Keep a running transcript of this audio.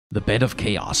The bed of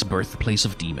chaos, birthplace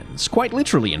of demons. Quite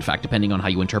literally, in fact, depending on how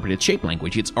you interpret its shape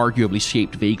language, it's arguably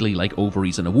shaped vaguely like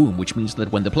ovaries in a womb, which means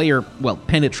that when the player, well,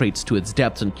 penetrates to its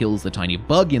depths and kills the tiny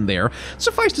bug in there,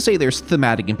 suffice to say there's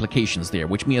thematic implications there,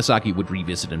 which Miyazaki would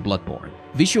revisit in Bloodborne.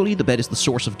 Visually, the bed is the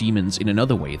source of demons in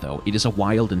another way, though. It is a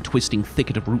wild and twisting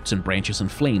thicket of roots and branches and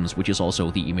flames, which is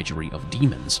also the imagery of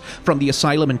demons. From the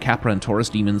Asylum and Capra and Taurus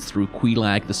demons through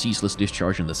Quilag, the Ceaseless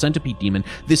Discharge, and the Centipede demon,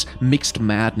 this mixed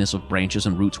madness of branches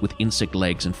and roots with insect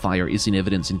legs and fire is in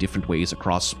evidence in different ways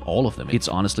across all of them. It's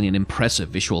honestly an impressive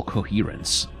visual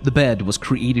coherence. The bed was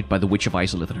created by the Witch of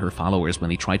Izalith and her followers when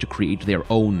they tried to create their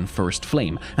own first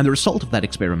flame, and the result of that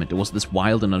experiment was this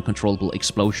wild and uncontrollable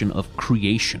explosion of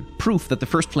creation. Proof that the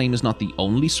first flame is not the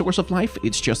only source of life,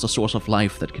 it's just a source of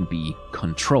life that can be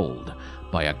controlled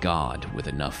by a god with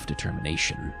enough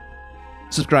determination.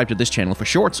 Subscribe to this channel for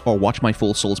shorts, or watch my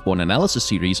full Soulsborne analysis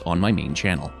series on my main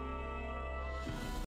channel.